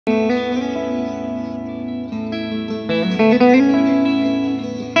Alright,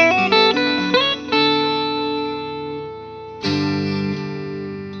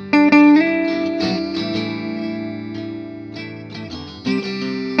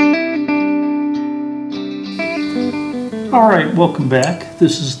 welcome back.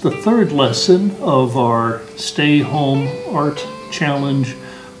 This is the third lesson of our Stay Home Art Challenge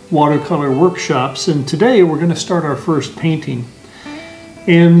watercolor workshops, and today we're going to start our first painting.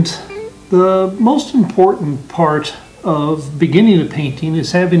 And the most important part of beginning a painting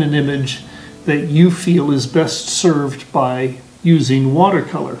is having an image that you feel is best served by using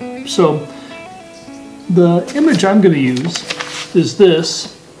watercolor. So the image I'm going to use is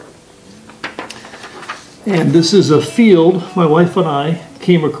this. And this is a field my wife and I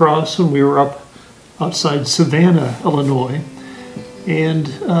came across when we were up outside Savannah, Illinois. And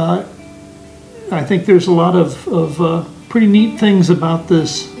I think there's a lot of pretty neat things about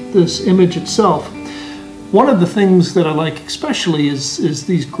this image itself. One of the things that I like especially is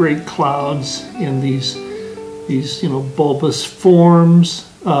these great clouds and these bulbous forms,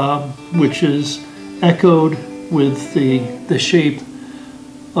 which is echoed with the shape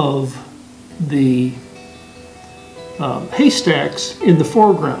of the haystacks in the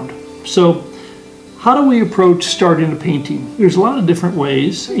foreground. So how do we approach starting a painting? There's a lot of different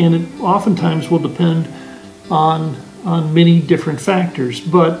ways, and it oftentimes will depend on many different factors,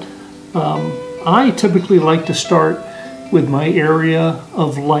 but I typically like to start with my area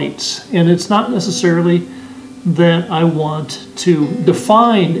of lights, and it's not necessarily that I want to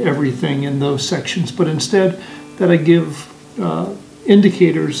define everything in those sections, but instead that I give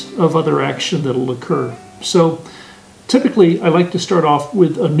indicators of other action that will occur. So typically, I like to start off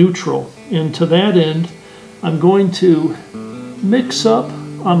with a neutral, and to that end, I'm going to mix up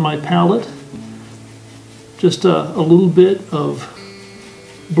on my palette just a little bit of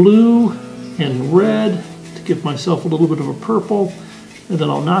blue and red to give myself a little bit of a purple, and then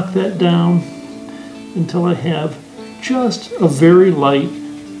I'll knock that down until I have just a very light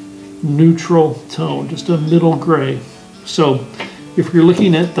neutral tone, just a middle gray. So if you're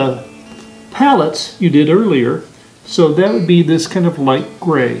looking at the palettes you did earlier, so that would be this kind of light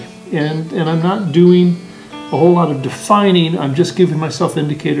gray, and I'm not doing a whole lot of defining, I'm just giving myself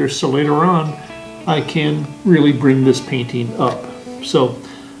indicators so later on I can really bring this painting up. So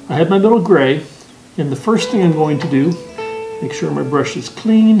I have my middle gray, and the first thing I'm going to do, make sure my brush is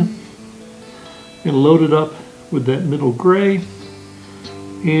clean, I'm going to load it up with that middle gray,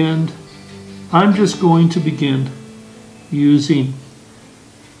 and I'm just going to begin using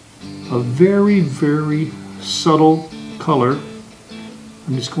a very, very subtle color.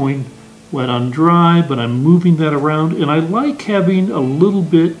 I'm just going wet on dry, but I'm moving that around, and I like having a little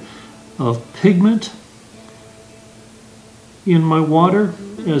bit of pigment in my water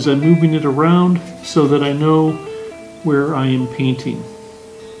as I'm moving it around so that I know where I am painting.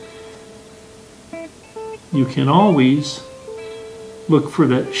 You can always look for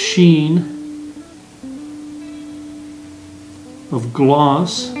that sheen of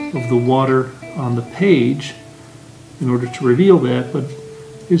gloss of the water on the page in order to reveal that, but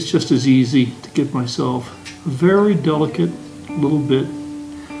it's just as easy to give myself a very delicate little bit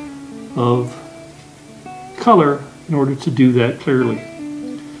of color in order to do that clearly.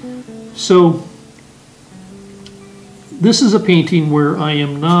 So this is a painting where I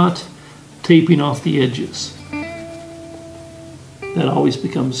am not taping off the edges. That always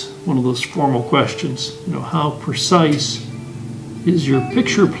becomes one of those formal questions. You know, how precise is your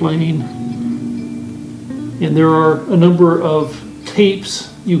picture plane? And there are a number of tapes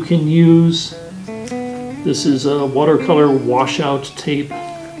you can use. This is a watercolor washout tape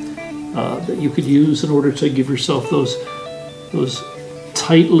that you could use in order to give yourself those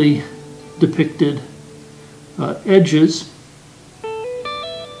tightly depicted edges.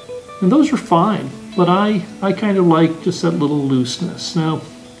 And those are fine, but I kind of like just that little looseness. Now,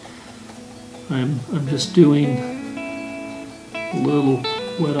 I'm just doing a little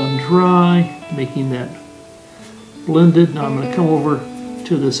wet on dry, making that blended. Now I'm going to come over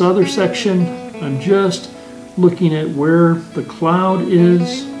to this other section. I'm just looking at where the cloud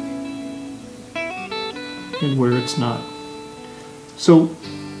is and where it's not. So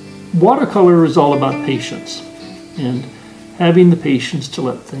watercolor is all about patience and having the patience to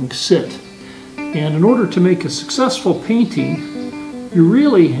let things sit. And in order to make a successful painting, you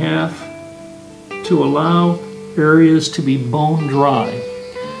really have to allow areas to be bone dry.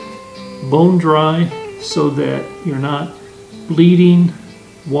 Bone dry so that you're not bleeding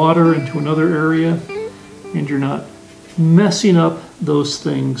water into another area and you're not messing up those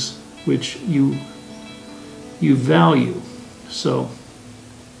things which you value. So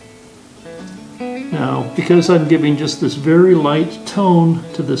Now, because I'm giving just this very light tone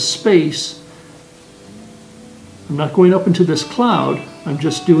to this space, I'm not going up into this cloud, I'm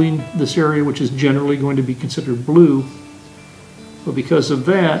just doing this area which is generally going to be considered blue. But because of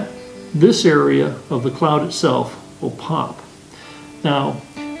that, this area of the cloud itself will pop. Now,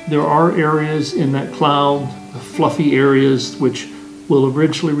 there are areas in that cloud, fluffy areas, which will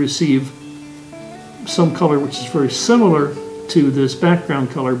originally receive some color which is very similar to this background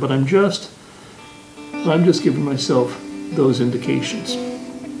color, but I'm just giving myself those indications.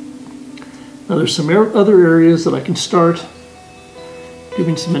 Now there's some other areas that I can start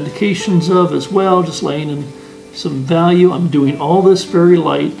giving some indications of as well, just laying in some value. I'm doing all this very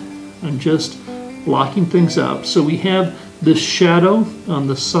light. I'm just blocking things out. So we have this shadow on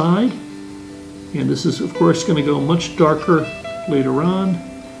the side, and this is of course going to go much darker later on.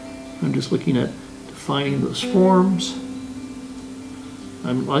 I'm just looking at defining those forms.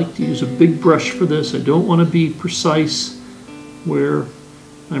 I like to use a big brush for this. I don't want to be precise where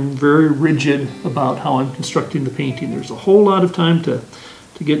I'm very rigid about how I'm constructing the painting. There's a whole lot of time to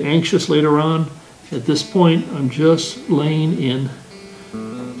get anxious later on. At this point, I'm just laying in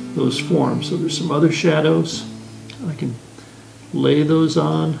those forms. So there's some other shadows. I can lay those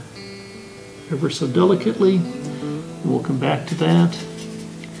on ever so delicately. And we'll come back to that.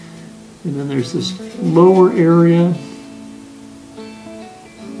 And then there's this lower area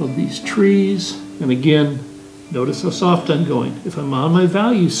of these trees. And again, notice how soft I'm going. If I'm on my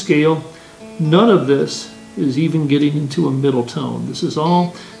value scale, none of this is even getting into a middle tone. This is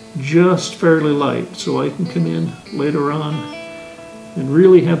all just fairly light, so I can come in later on and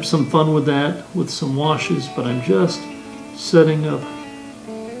really have some fun with that, with some washes, but I'm just setting up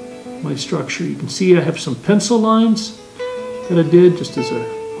my structure. You can see I have some pencil lines that I did just as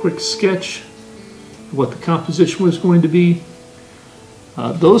a quick sketch of what the composition was going to be.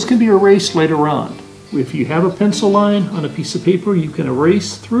 Those can be erased later on. If you have a pencil line on a piece of paper, you can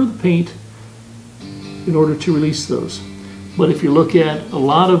erase through the paint in order to release those. But if you look at a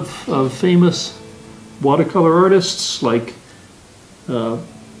lot of famous watercolor artists like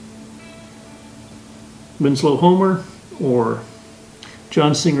Winslow Homer or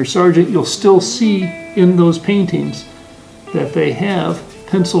John Singer Sargent, you'll still see in those paintings that they have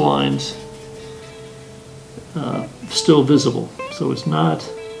pencil lines still visible. So it's not,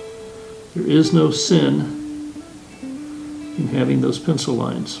 there is no sin in having those pencil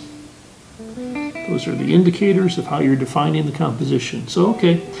lines. Those are the indicators of how you're defining the composition. So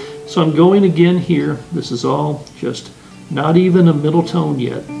okay, so I'm going again here. This is all just not even a middle tone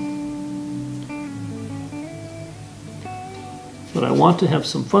yet. But I want to have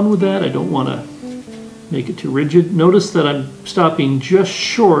some fun with that. I don't want to make it too rigid. Notice that I'm stopping just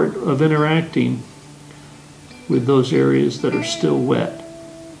short of interacting with those areas that are still wet.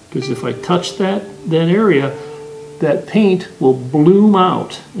 Because if I touch that area, that paint will bloom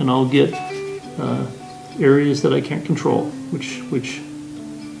out and I'll get areas that I can't control, which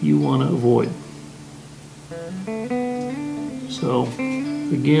you want to avoid. So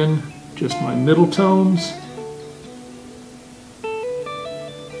again, just my middle tones.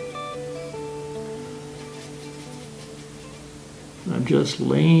 I'm just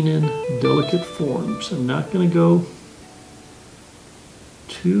laying in delicate forms. I'm not going to go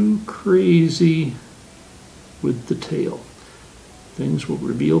too crazy with detail. Things will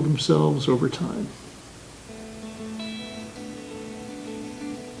reveal themselves over time.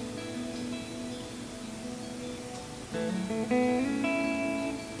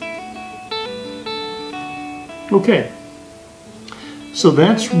 Okay, so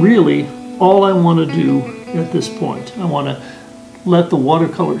that's really all I want to do at this point. I want to let the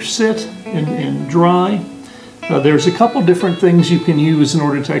watercolor sit and dry. There's a couple different things you can use in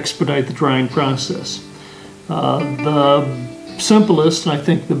order to expedite the drying process. The simplest, and I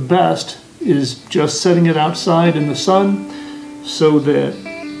think the best, is just setting it outside in the sun so that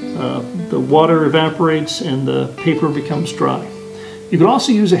the water evaporates and the paper becomes dry. You can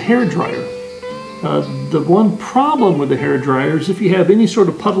also use a hair dryer. The one problem with the hair dryer is if you have any sort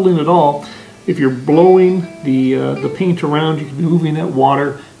of puddling at all, if you're blowing the paint around, you can be moving that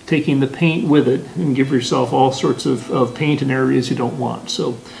water, taking the paint with it, and give yourself all sorts of paint in areas you don't want.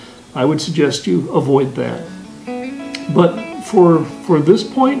 So I would suggest you avoid that. But for this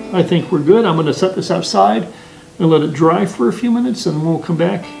point, I think we're good. I'm going to set this outside and let it dry for a few minutes, and we'll come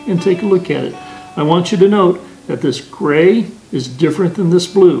back and take a look at it. I want you to note that this gray is different than this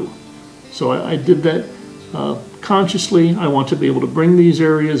blue. So I did that consciously. I want to be able to bring these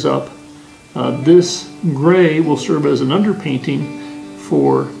areas up. This gray will serve as an underpainting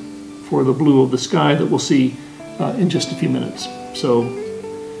for the blue of the sky that we'll see in just a few minutes. So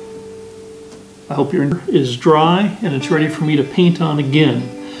I hope your is dry and it's ready for me to paint on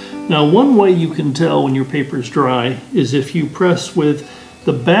again. Now, one way you can tell when your paper is dry is if you press with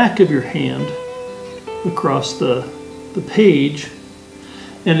the back of your hand across the page,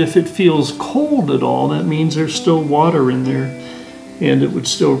 and if it feels cold at all, that means there's still water in there and it would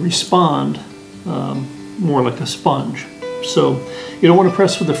still respond more like a sponge. So you don't want to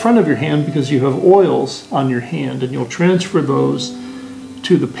press with the front of your hand because you have oils on your hand and you'll transfer those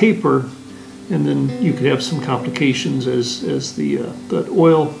to the paper, and then you could have some complications as the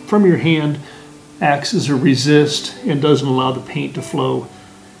oil from your hand acts as a resist and doesn't allow the paint to flow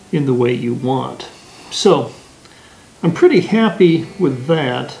in the way you want. So I'm pretty happy with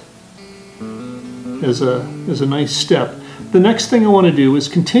that as a nice step. The next thing I want to do is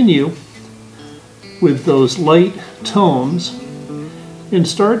continue with those light tones and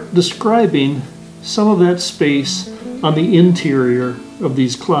start describing some of that space on the interior of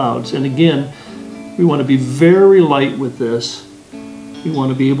these clouds. And again, we want to be very light with this. We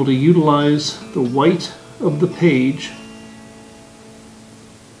want to be able to utilize the white of the page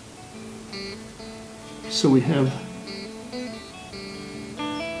so we have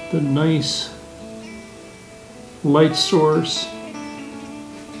the nice light source,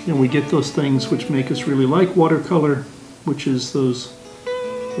 and we get those things which make us really like watercolor, which is those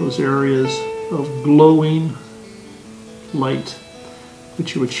areas of glowing light,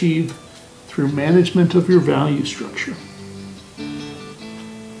 which you achieve through management of your value structure.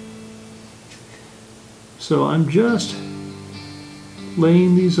 So I'm just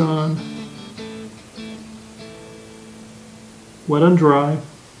laying these on wet on dry,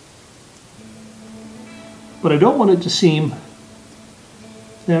 but I don't want it to seem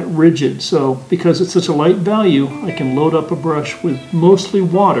that rigid. So because it's such a light value, I can load up a brush with mostly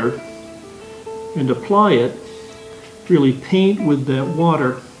water and apply it, really paint with that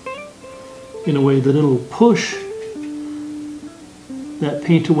water in a way that it'll push that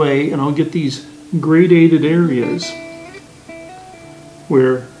paint away, and I'll get these gradated areas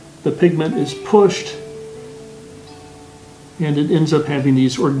where the pigment is pushed and it ends up having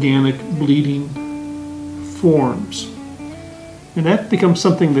these organic bleeding forms. And that becomes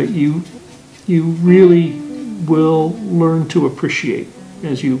something that you really will learn to appreciate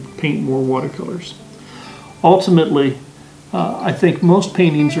as you paint more watercolors. Ultimately, I think most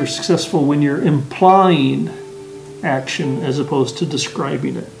paintings are successful when you're implying action as opposed to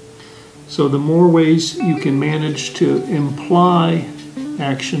describing it. So the more ways you can manage to imply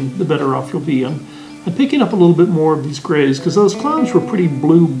action, the better off you'll be. I'm picking up a little bit more of these grays because those clouds were pretty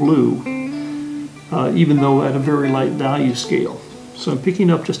blue, even though at a very light value scale. So I'm picking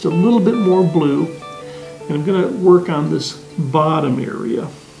up just a little bit more blue, and I'm going to work on this bottom area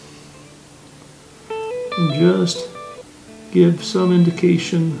and just give some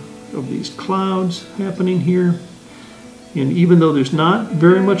indication of these clouds happening here. And even though there's not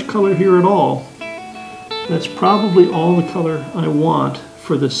very much color here at all, that's probably all the color I want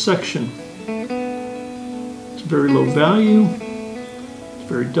for this section. It's very low value, it's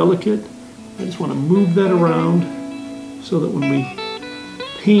very delicate. I just want to move that around so that when we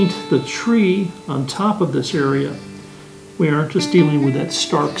paint the tree on top of this area, we aren't just dealing with that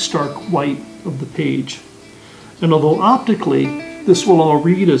stark white of the page. And although optically this will all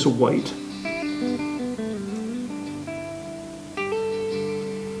read as a white,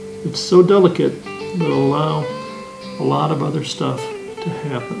 it's so delicate that it'll allow a lot of other stuff to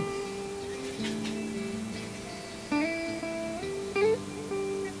happen.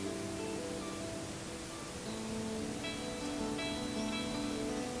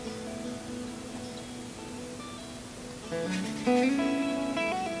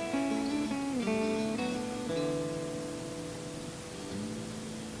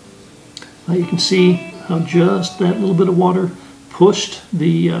 Now you can see how just that little bit of water pushed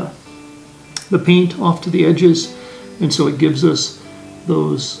the paint off to the edges, and so it gives us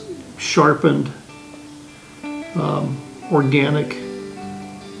those sharpened organic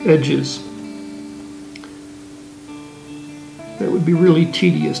edges that would be really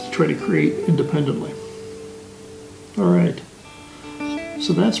tedious to try to create independently. All right,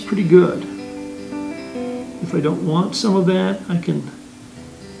 so that's pretty good. If I don't want some of that, I can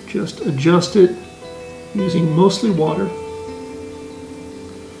just adjust it using mostly water.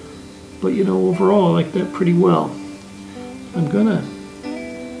 But you know, overall I like that pretty well. I'm gonna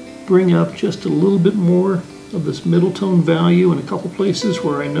bring up just a little bit more of this middle tone value in a couple places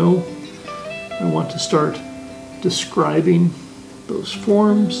where I know I want to start describing those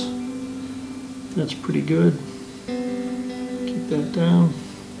forms. That's pretty good. Keep that down.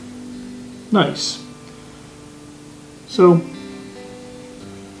 Nice. So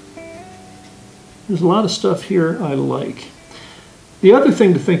There's a lot of stuff here I like. The other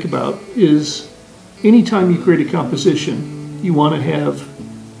thing to think about is anytime you create a composition, you want to have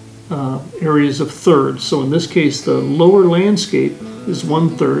areas of thirds. So in this case, the lower landscape is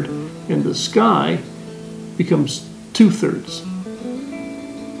 1/3 and the sky becomes 2/3.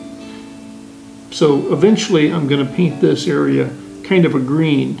 So eventually I'm going to paint this area kind of a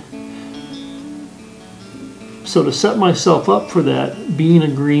green. So to set myself up for that, being a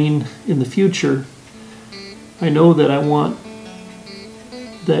green in the future, I know that I want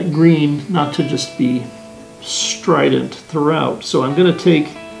that green not to just be strident throughout. So I'm going to take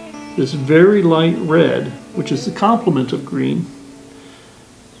this very light red, which is the complement of green,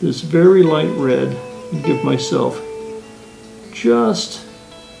 this very light red, and give myself just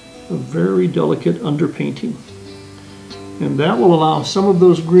a very delicate underpainting. And that will allow some of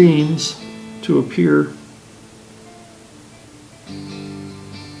those greens to appear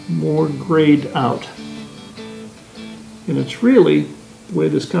more grayed out. And it's really, the way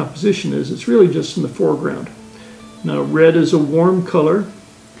this composition is, it's really just in the foreground. Now red is a warm color,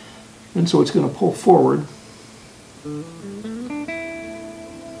 and so it's going to pull forward.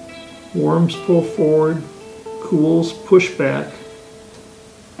 Warms pull forward, cools push back.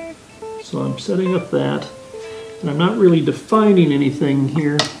 So I'm setting up that, and I'm not really defining anything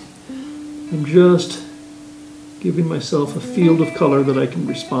here. I'm just giving myself a field of color that I can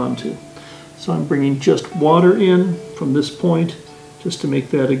respond to. So I'm bringing just water in from this point just to make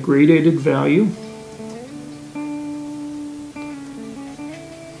that a gradated value.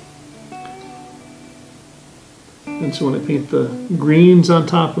 And so when I paint the greens on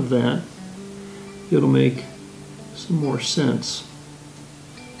top of that, it'll make some more sense.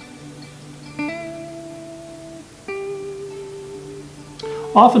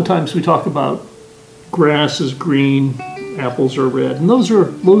 Oftentimes we talk about grass is green, apples are red, and those are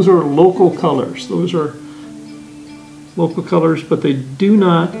local colors. Those are local colors, but they do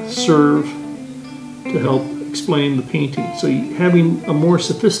not serve to help explain the painting. So having a more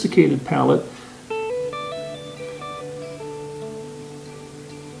sophisticated palette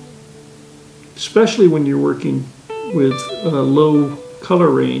especially when you're working with a low color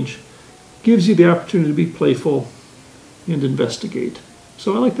range, gives you the opportunity to be playful and investigate.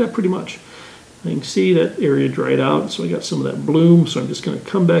 So I like that pretty much. You can see that area dried out, so I got some of that bloom, so I'm just going to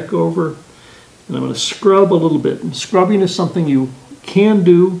come back over and I'm going to scrub a little bit. And scrubbing is something you can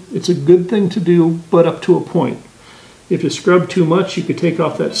do. It's a good thing to do, but up to a point. If you scrub too much, you could take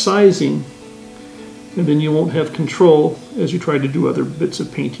off that sizing, and then you won't have control as you try to do other bits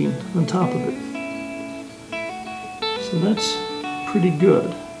of painting on top of it. So that's pretty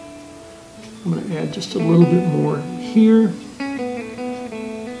good. I'm going to add just a little bit more here,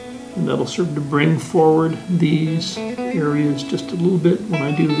 and that'll serve to bring forward these areas just a little bit when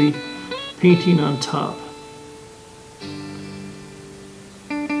I do the painting on top.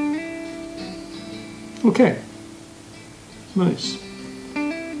 Okay, nice.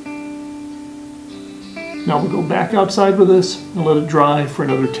 Now we'll go back outside with this and let it dry for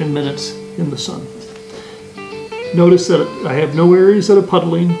another 10 minutes in the sun. Notice that I have no areas that are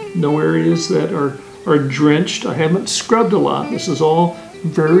puddling, no areas that are drenched. I haven't scrubbed a lot. This is all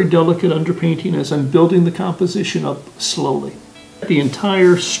very delicate underpainting as I'm building the composition up slowly. The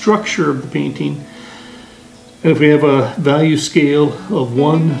entire structure of the painting, and if we have a value scale of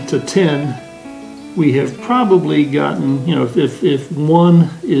 1 to 10, we have probably gotten, you know, if 1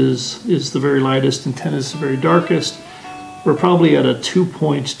 is the very lightest and 10 is the very darkest, we're probably at a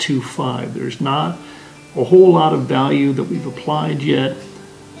 2.25. There's not a whole lot of value that we've applied yet.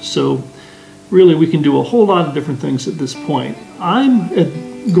 So really we can do a whole lot of different things at this point. I'm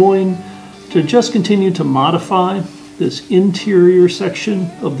going to just continue to modify this interior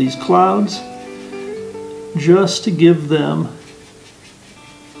section of these clouds just to give them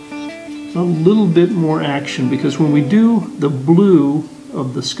a little bit more action, because when we do the blue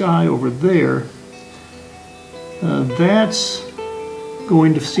of the sky over there, that's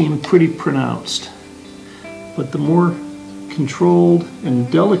going to seem pretty pronounced. But the more controlled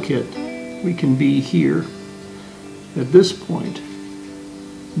and delicate we can be here at this point,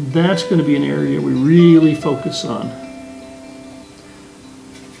 that's going to be an area we really focus on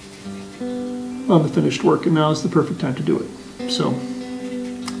the finished work, and now is the perfect time to do it. So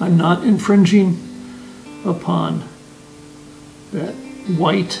I'm not infringing upon that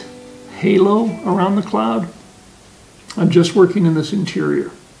white halo around the cloud. I'm just working in this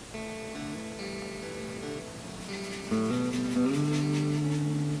interior.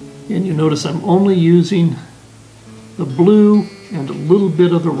 And you notice I'm only using the blue and a little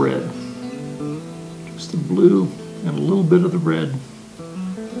bit of the red. Just the blue and a little bit of the red.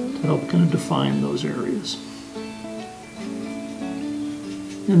 to help kind of define those areas.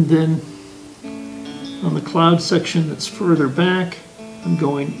 And then on the cloud section that's further back, I'm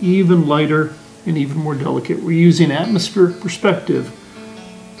going even lighter and even more delicate. We're using atmospheric perspective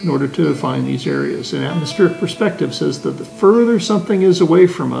in order to define these areas. And atmospheric perspective says that the further something is away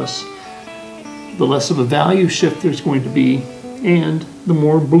from us, the less of a value shift there's going to be, and the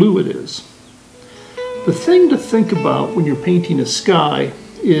more blue it is. The thing to think about when you're painting a sky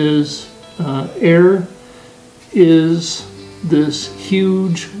is air is this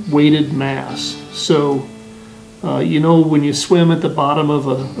huge weighted mass. So you know when you swim at the bottom of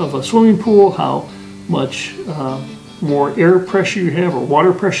a swimming pool how much more air pressure you have or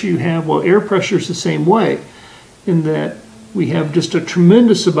water pressure you have. Well, air pressure is the same way in that we have just a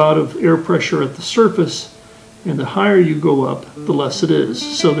tremendous amount of air pressure at the surface, and the higher you go up, the less it is.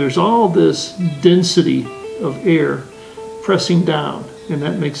 So there's all this density of air pressing down, and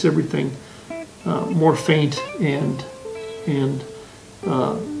that makes everything more faint and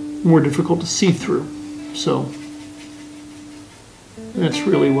more difficult to see through. So that's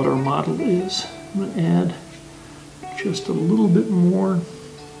really what our model is. I'm going to add just a little bit more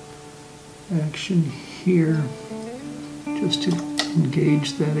action here just to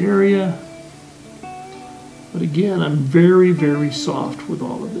engage that area. But again, I'm very, very soft with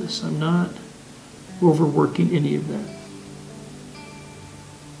all of this. I'm not overworking any of that.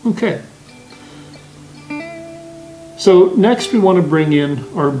 Okay. So next we want to bring in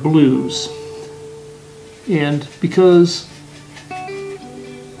our blues. And because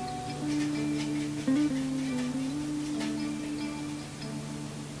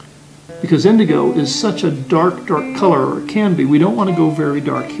indigo is such a dark color, or it can be, we don't want to go very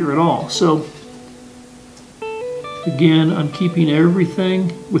dark here at all. So again, I'm keeping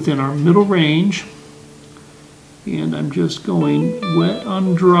everything within our middle range, and I'm just going wet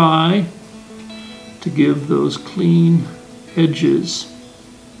on dry to give those clean edges.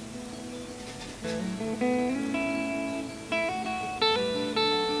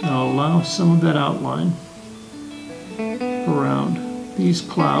 I'll allow some of that outline around these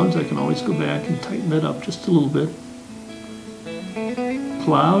clouds. I can always go back and tighten that up just a little bit.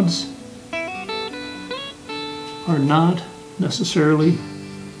 Clouds are not necessarily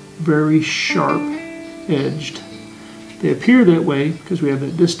very sharp edged. They appear that way because we have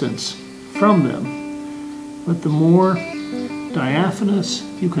that distance from them. But the more diaphanous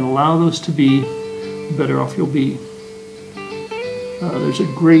you can allow those to be, the better off you'll be. There's a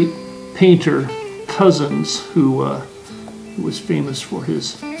great painter, Cousins, who was famous for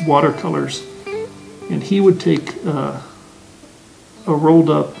his watercolors, and he would take a rolled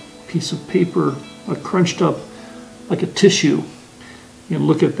up piece of paper, crunched up like a tissue, and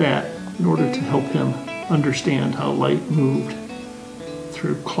look at that in order to help him understand how light moved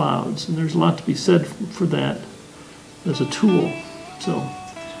through clouds. And there's a lot to be said for that as a tool. So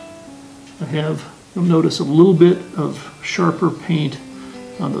I have, you'll notice a little bit of sharper paint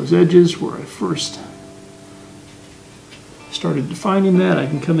on those edges where I first started defining that. I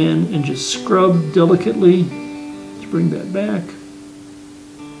can come in and just scrub delicately to bring that back.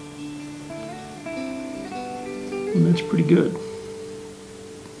 And that's pretty good.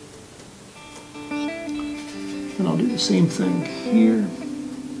 And I'll do the same thing here.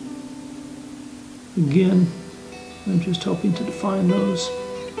 Again, I'm just helping to define those.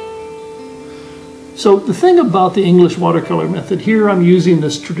 So the thing about the English watercolor method, here I'm using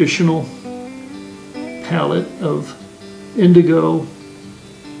this traditional palette of indigo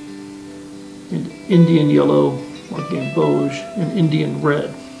and Indian yellow or gamboge and Indian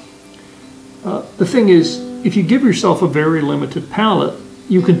red. The thing is, if you give yourself a very limited palette,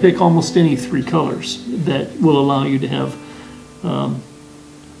 you can pick almost any three colors that will allow you to have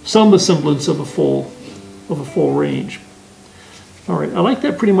some semblance of a full range. All right, I like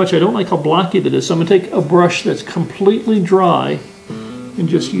that pretty much. I don't like how blocky that is, so I'm going to take a brush that's completely dry and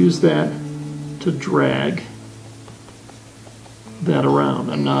just use that to drag that around.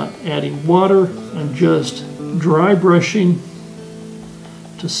 I'm not adding water, I'm just dry brushing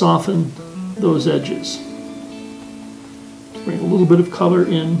to soften those edges. Bring a little bit of color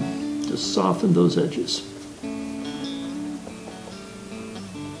in to soften those edges.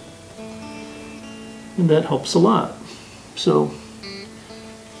 And that helps a lot. So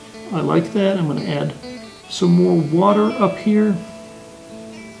I like that. I'm going to add some more water up here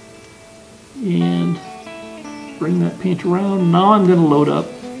and bring that paint around. Now I'm going to load up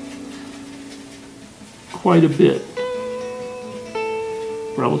quite a bit,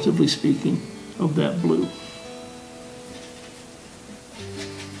 relatively speaking, of that blue.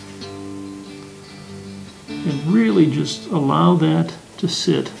 And really just allow that to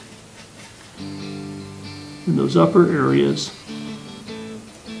sit in those upper areas.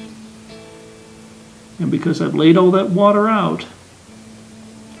 And because I've laid all that water out,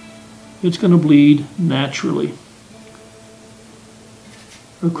 it's going to bleed naturally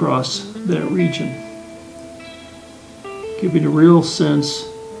across that region, giving a real sense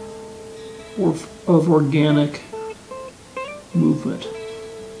of organic movement.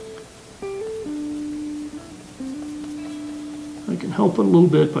 I can help it a little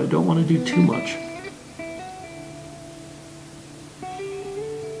bit, but I don't want to do too much.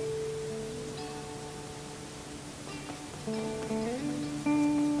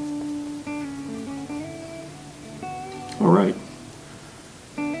 All right,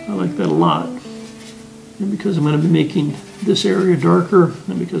 I like that a lot. And because I'm going to be making this area darker,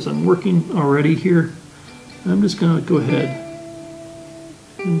 and because I'm working already here, I'm just going to go ahead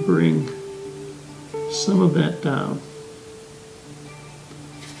and bring some of that down.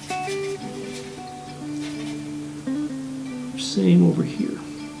 Same over here.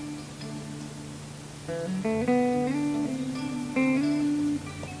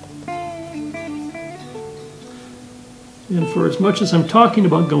 And for as much as I'm talking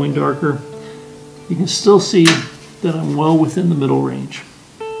about going darker, you can still see that I'm well within the middle range.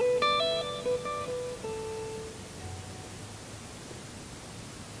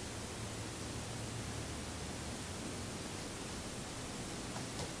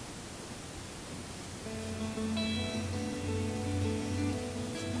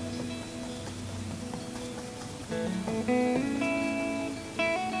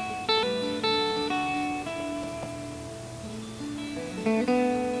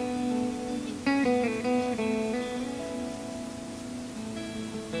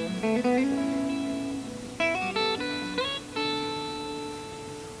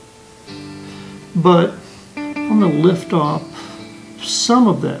 But I'm going to lift off some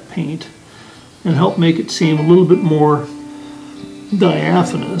of that paint and help make it seem a little bit more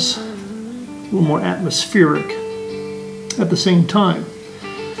diaphanous, a little more atmospheric at the same time.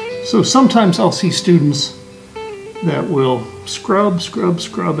 So sometimes I'll see students that will scrub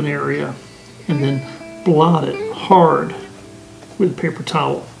an area and then blot it hard with a paper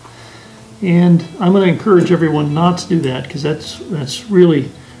towel. And I'm going to encourage everyone not to do that, because that's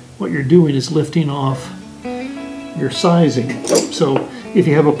really what you're doing is lifting off your sizing. So if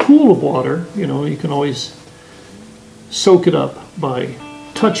you have a pool of water, you know, you can always soak it up by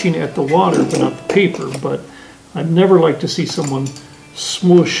touching at the water but not the paper. But I'd never like to see someone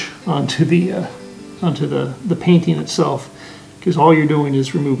smoosh onto the painting itself, because all you're doing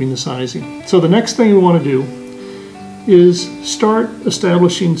is removing the sizing. So the next thing we want to do is start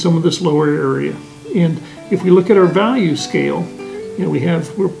establishing some of this lower area. And if we look at our value scale, you know,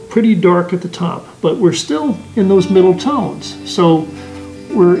 we're pretty dark at the top, but we're still in those middle tones. So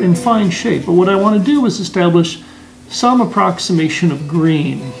we're in fine shape. But what I want to do is establish some approximation of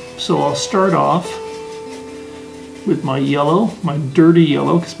green. So I'll start off with my yellow, my dirty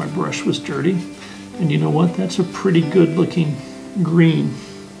yellow, because my brush was dirty. And you know what? That's a pretty good looking green.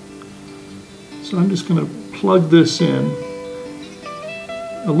 So I'm just going to plug this in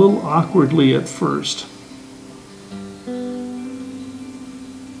a little awkwardly at first.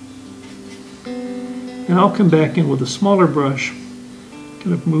 And I'll come back in with a smaller brush,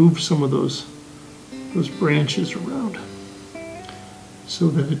 kind of move some of those branches around so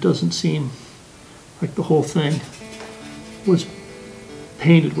that it doesn't seem like the whole thing was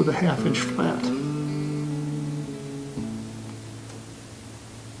painted with a 1/2 inch flat.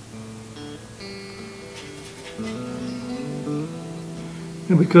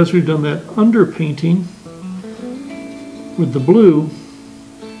 And because we've done that underpainting with the blue,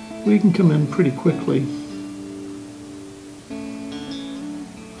 we can come in pretty quickly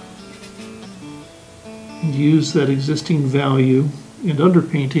and use that existing value and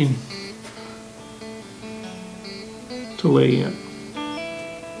underpainting to lay in.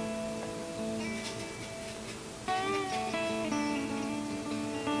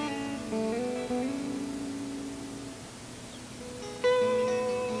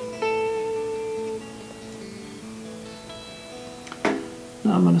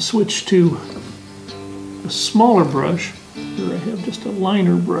 Now I'm going to switch to a smaller brush. Here I have just a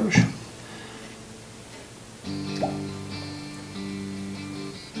liner brush.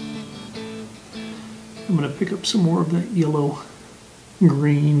 I'm going to pick up some more of that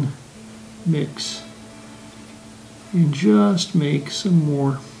yellow-green mix and just make some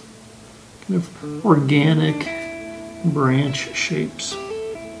more kind of organic branch shapes.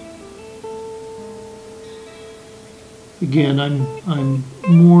 Again, I'm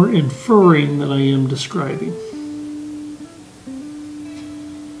more inferring than I am describing.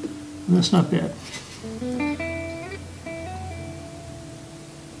 And that's not bad.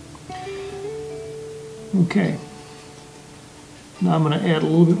 Okay. Now I'm going to add a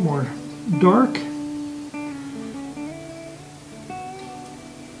little bit more dark.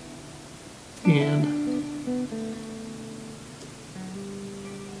 And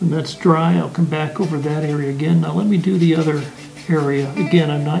when that's dry, I'll come back over that area again. Now let me do the other area. Again,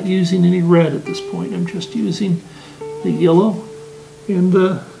 I'm not using any red at this point. I'm just using the yellow and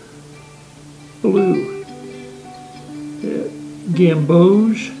the blue.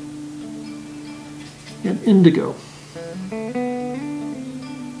 Gamboge and Indigo.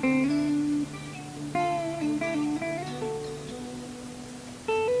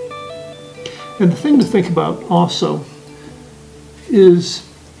 And the thing to think about also is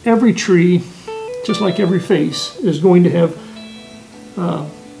every tree, just like every face, is going to have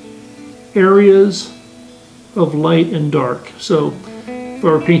areas of light and dark. So if I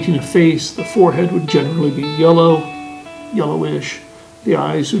were painting a face, the forehead would generally be yellow, yellowish. The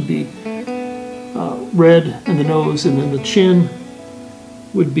eyes would be red, and the nose, and then the chin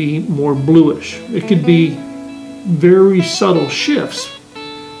would be more bluish. It could be very subtle shifts,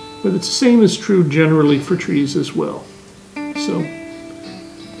 but it's the same is true generally for trees as well. So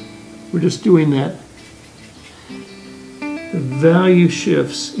we're just doing that. The value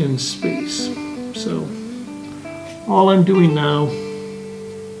shifts in space. So all I'm doing now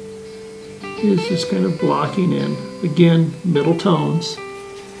is just kind of blocking in, again, middle tones,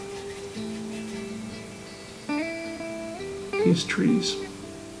 these trees.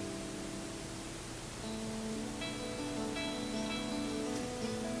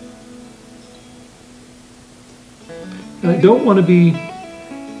 And I don't want to be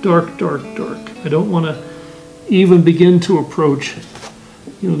dark, dark, dark. I don't want to even begin to approach,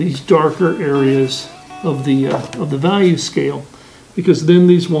 these darker areas of the value scale, because then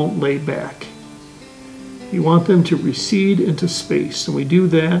these won't lay back. You want them to recede into space, and we do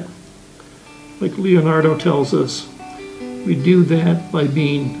that, like Leonardo tells us, we do that by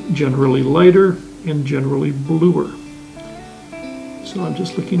being generally lighter and generally bluer. So I'm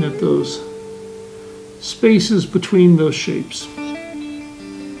just looking at those spaces between those shapes.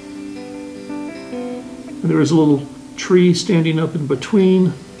 And there is a little tree standing up in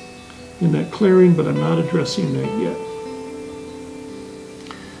between in that clearing, but I'm not addressing that yet.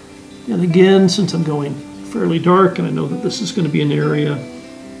 And again, since I'm going fairly dark, and I know that this is going to be an area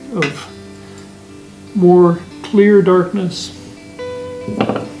of more clear darkness.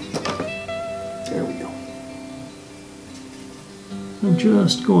 There we go. I'm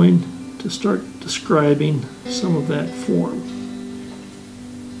just going to start describing some of that form.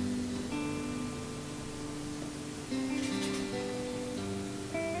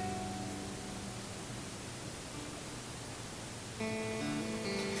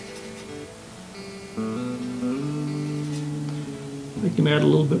 I can add a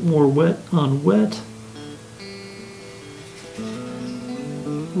little bit more wet on wet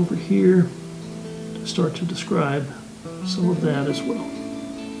over here to start to describe some of that as well.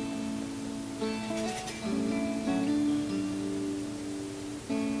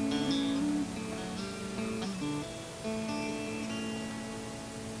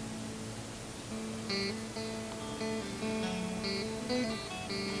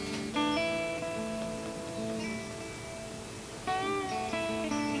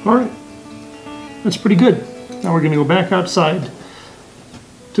 All right, that's pretty good. Now we're going to go back outside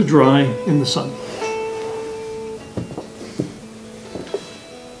to dry in the sun.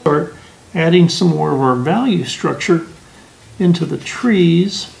 Start adding some more of our value structure into the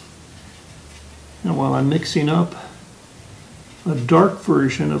trees. And while I'm mixing up a dark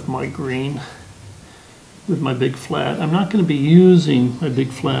version of my green with my big flat, I'm not going to be using my big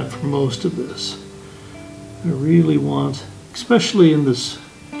flat for most of this. I really want, especially in this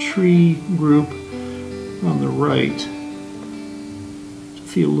tree group on the right, to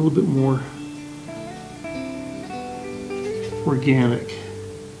feel a little bit more organic.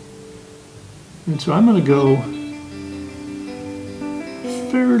 And so I'm going to go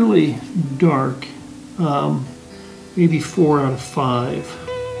fairly dark, maybe 4 out of 5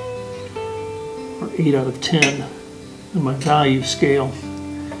 or 8 out of 10 in my value scale.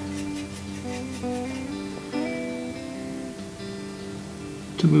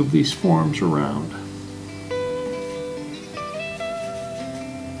 To move these forms around.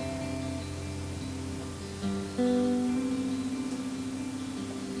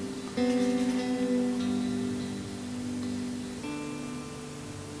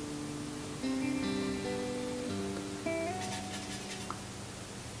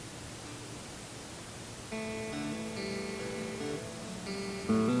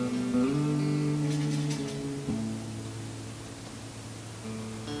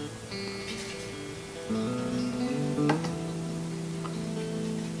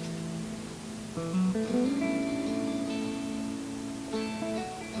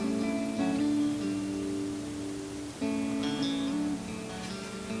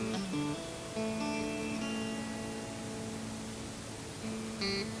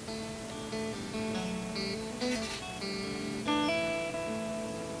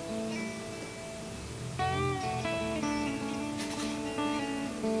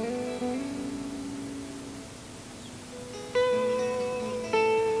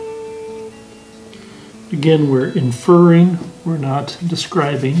 Again, we're inferring, we're not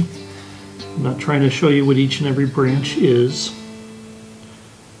describing. I'm not trying to show you what each and every branch is.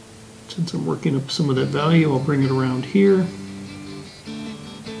 Since I'm working up some of that value, I'll bring it around here.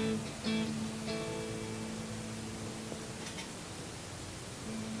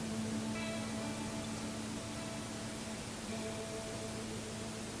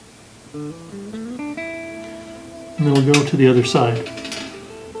 And then we'll go to the other side.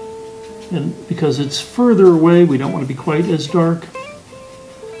 And because it's further away, we don't want to be quite as dark.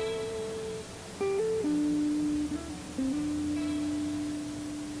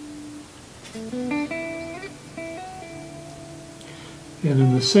 And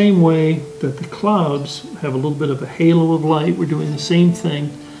in the same way that the clouds have a little bit of a halo of light, we're doing the same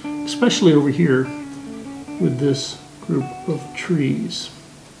thing, especially over here with this group of trees.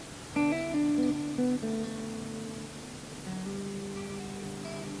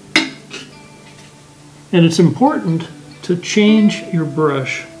 And it's important to change your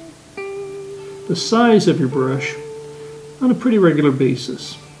brush, the size of your brush, on a pretty regular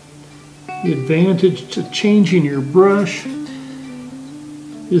basis. The advantage to changing your brush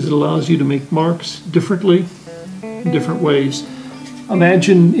is it allows you to make marks differently, in different ways.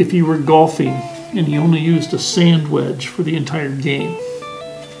 Imagine if you were golfing and you only used a sand wedge for the entire game.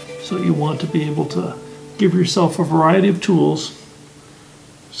 So you want to be able to give yourself a variety of tools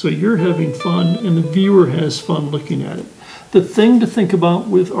so you're having fun and the viewer has fun looking at it. The thing to think about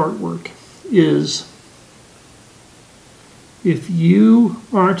with artwork is if you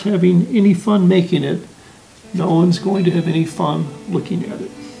aren't having any fun making it, no one's going to have any fun looking at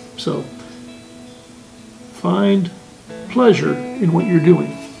it. So find pleasure in what you're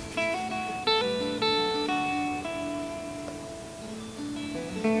doing.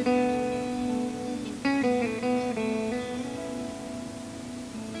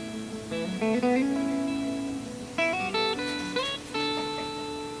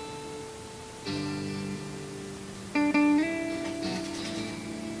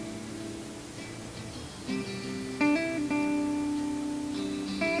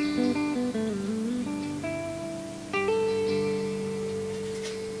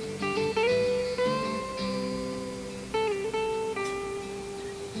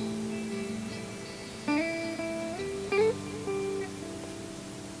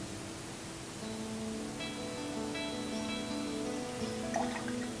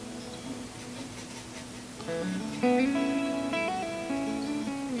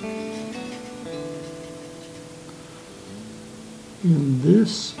 And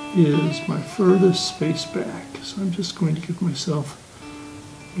this is my furthest space back. So I'm just going to give myself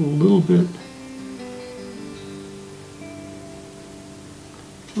a little bit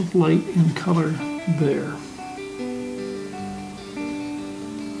of light and color there.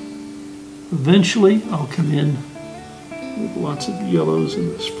 Eventually I'll come in with lots of yellows in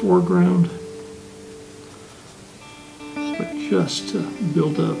this foreground. But just to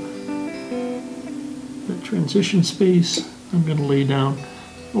build up that transition space, I'm going to lay down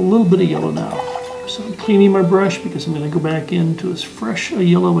a little bit of yellow now. So I'm cleaning my brush because I'm going to go back into as fresh a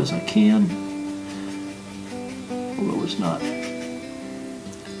yellow as I can. Although it's not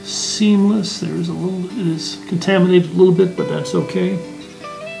seamless, there's a little, it is contaminated a little bit, but that's okay.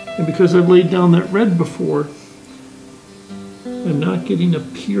 And because I've laid down that red before, I'm not getting a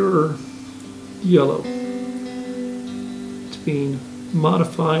pure yellow. It's being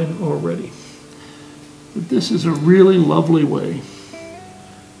modified already. But this is a really lovely way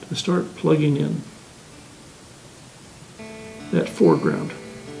to start plugging in that foreground.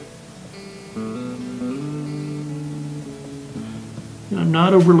 And I'm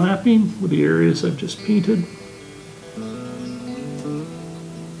not overlapping with the areas I've just painted. I'm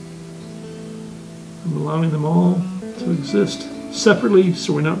allowing them all to exist separately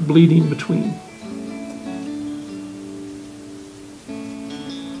so we're not bleeding between.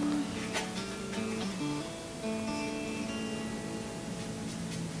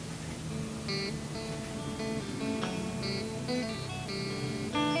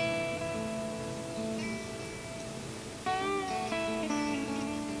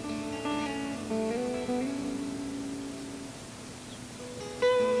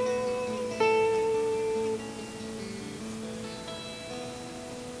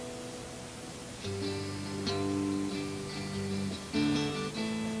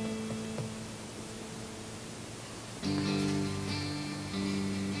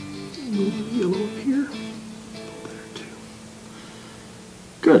 A little bit of yellow up here. There too.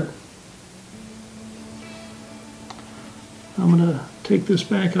 Good. I'm going to take this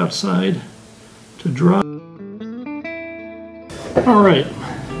back outside to dry. All right.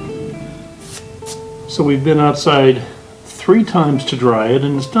 So we've been outside 3 times to dry it,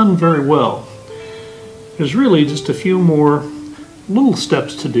 and it's done very well. There's really just a few more little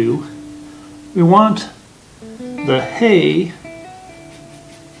steps to do. We want the hay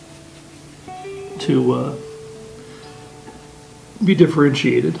to be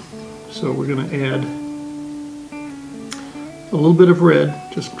differentiated. So we're going to add a little bit of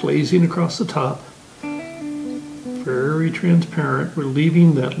red, just glazing across the top. Very transparent. We're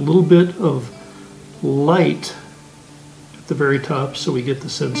leaving that little bit of light at the very top so we get the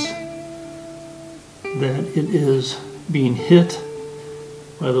sense that it is being hit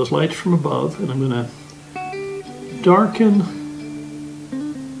by those lights from above. And I'm going to darken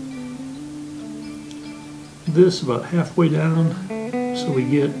this about halfway down so we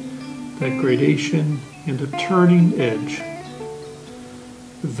get that gradation and a turning edge.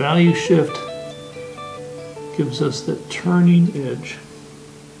 The value shift gives us that turning edge.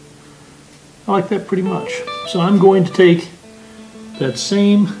 I like that pretty much. So I'm going to take that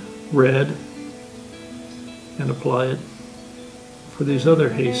same red and apply it for these other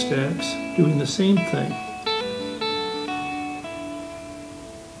haystacks, doing the same thing.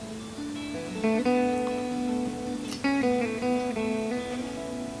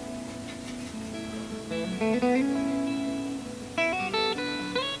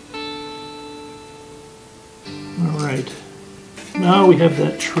 All right, now we have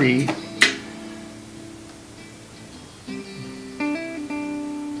that tree.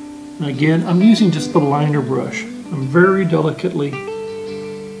 And again, I'm using just the liner brush. I'm very delicately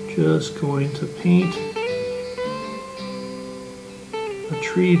just going to paint a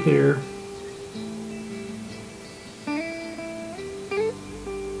tree there.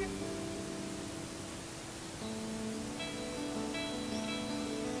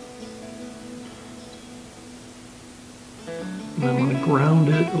 And I'm going to ground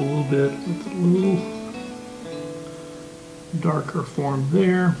it a little bit with a little darker form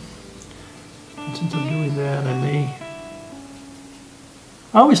there. And since I'm doing that,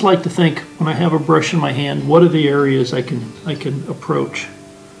 I always like to think when I have a brush in my hand, what are the areas I can approach.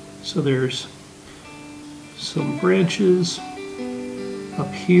 So there's some branches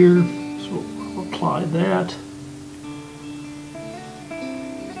up here, so I'll apply that.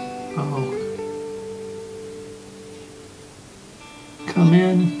 I'll come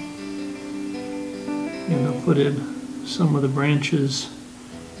in and I'll put in some of the branches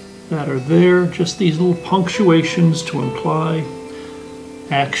that are there, just these little punctuations to imply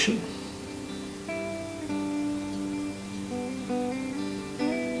action.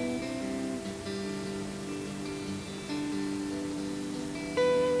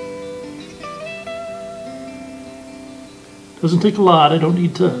 Doesn't take a lot. I don't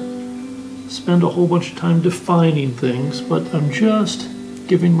need to spend a whole bunch of time defining things, but I'm just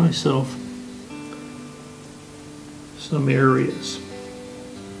giving myself some areas.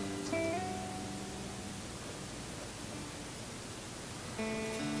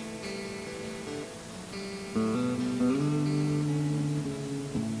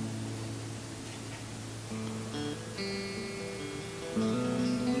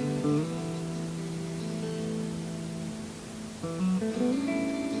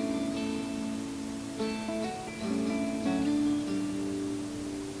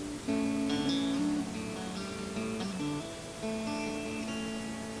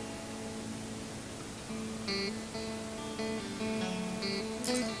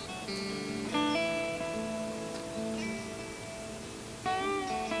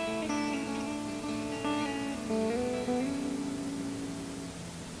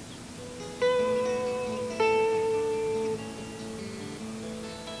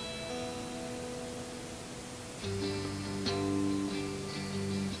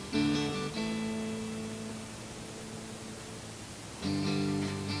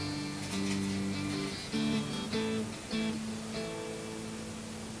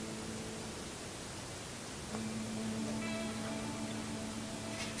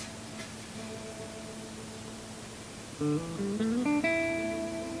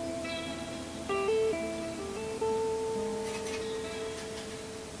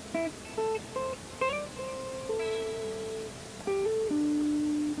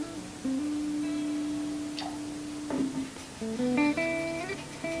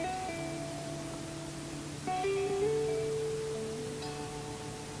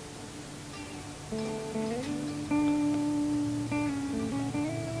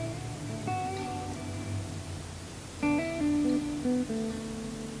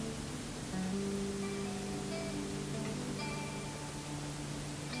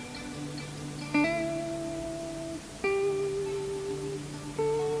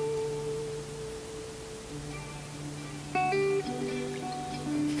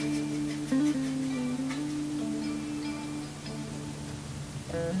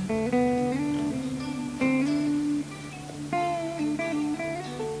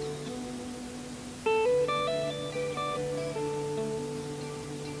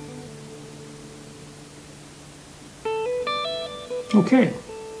 Okay,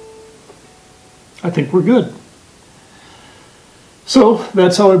 I think we're good. So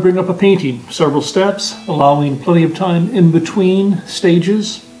that's how I bring up a painting. Several steps, allowing plenty of time in between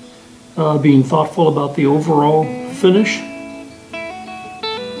stages, being thoughtful about the overall finish,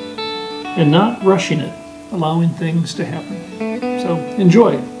 and not rushing it, allowing things to happen. So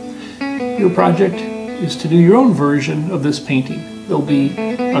enjoy. Your project is to do your own version of this painting. There'll be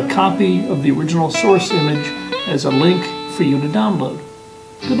a copy of the original source image as a link for you to download.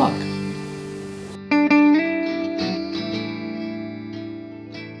 Good luck.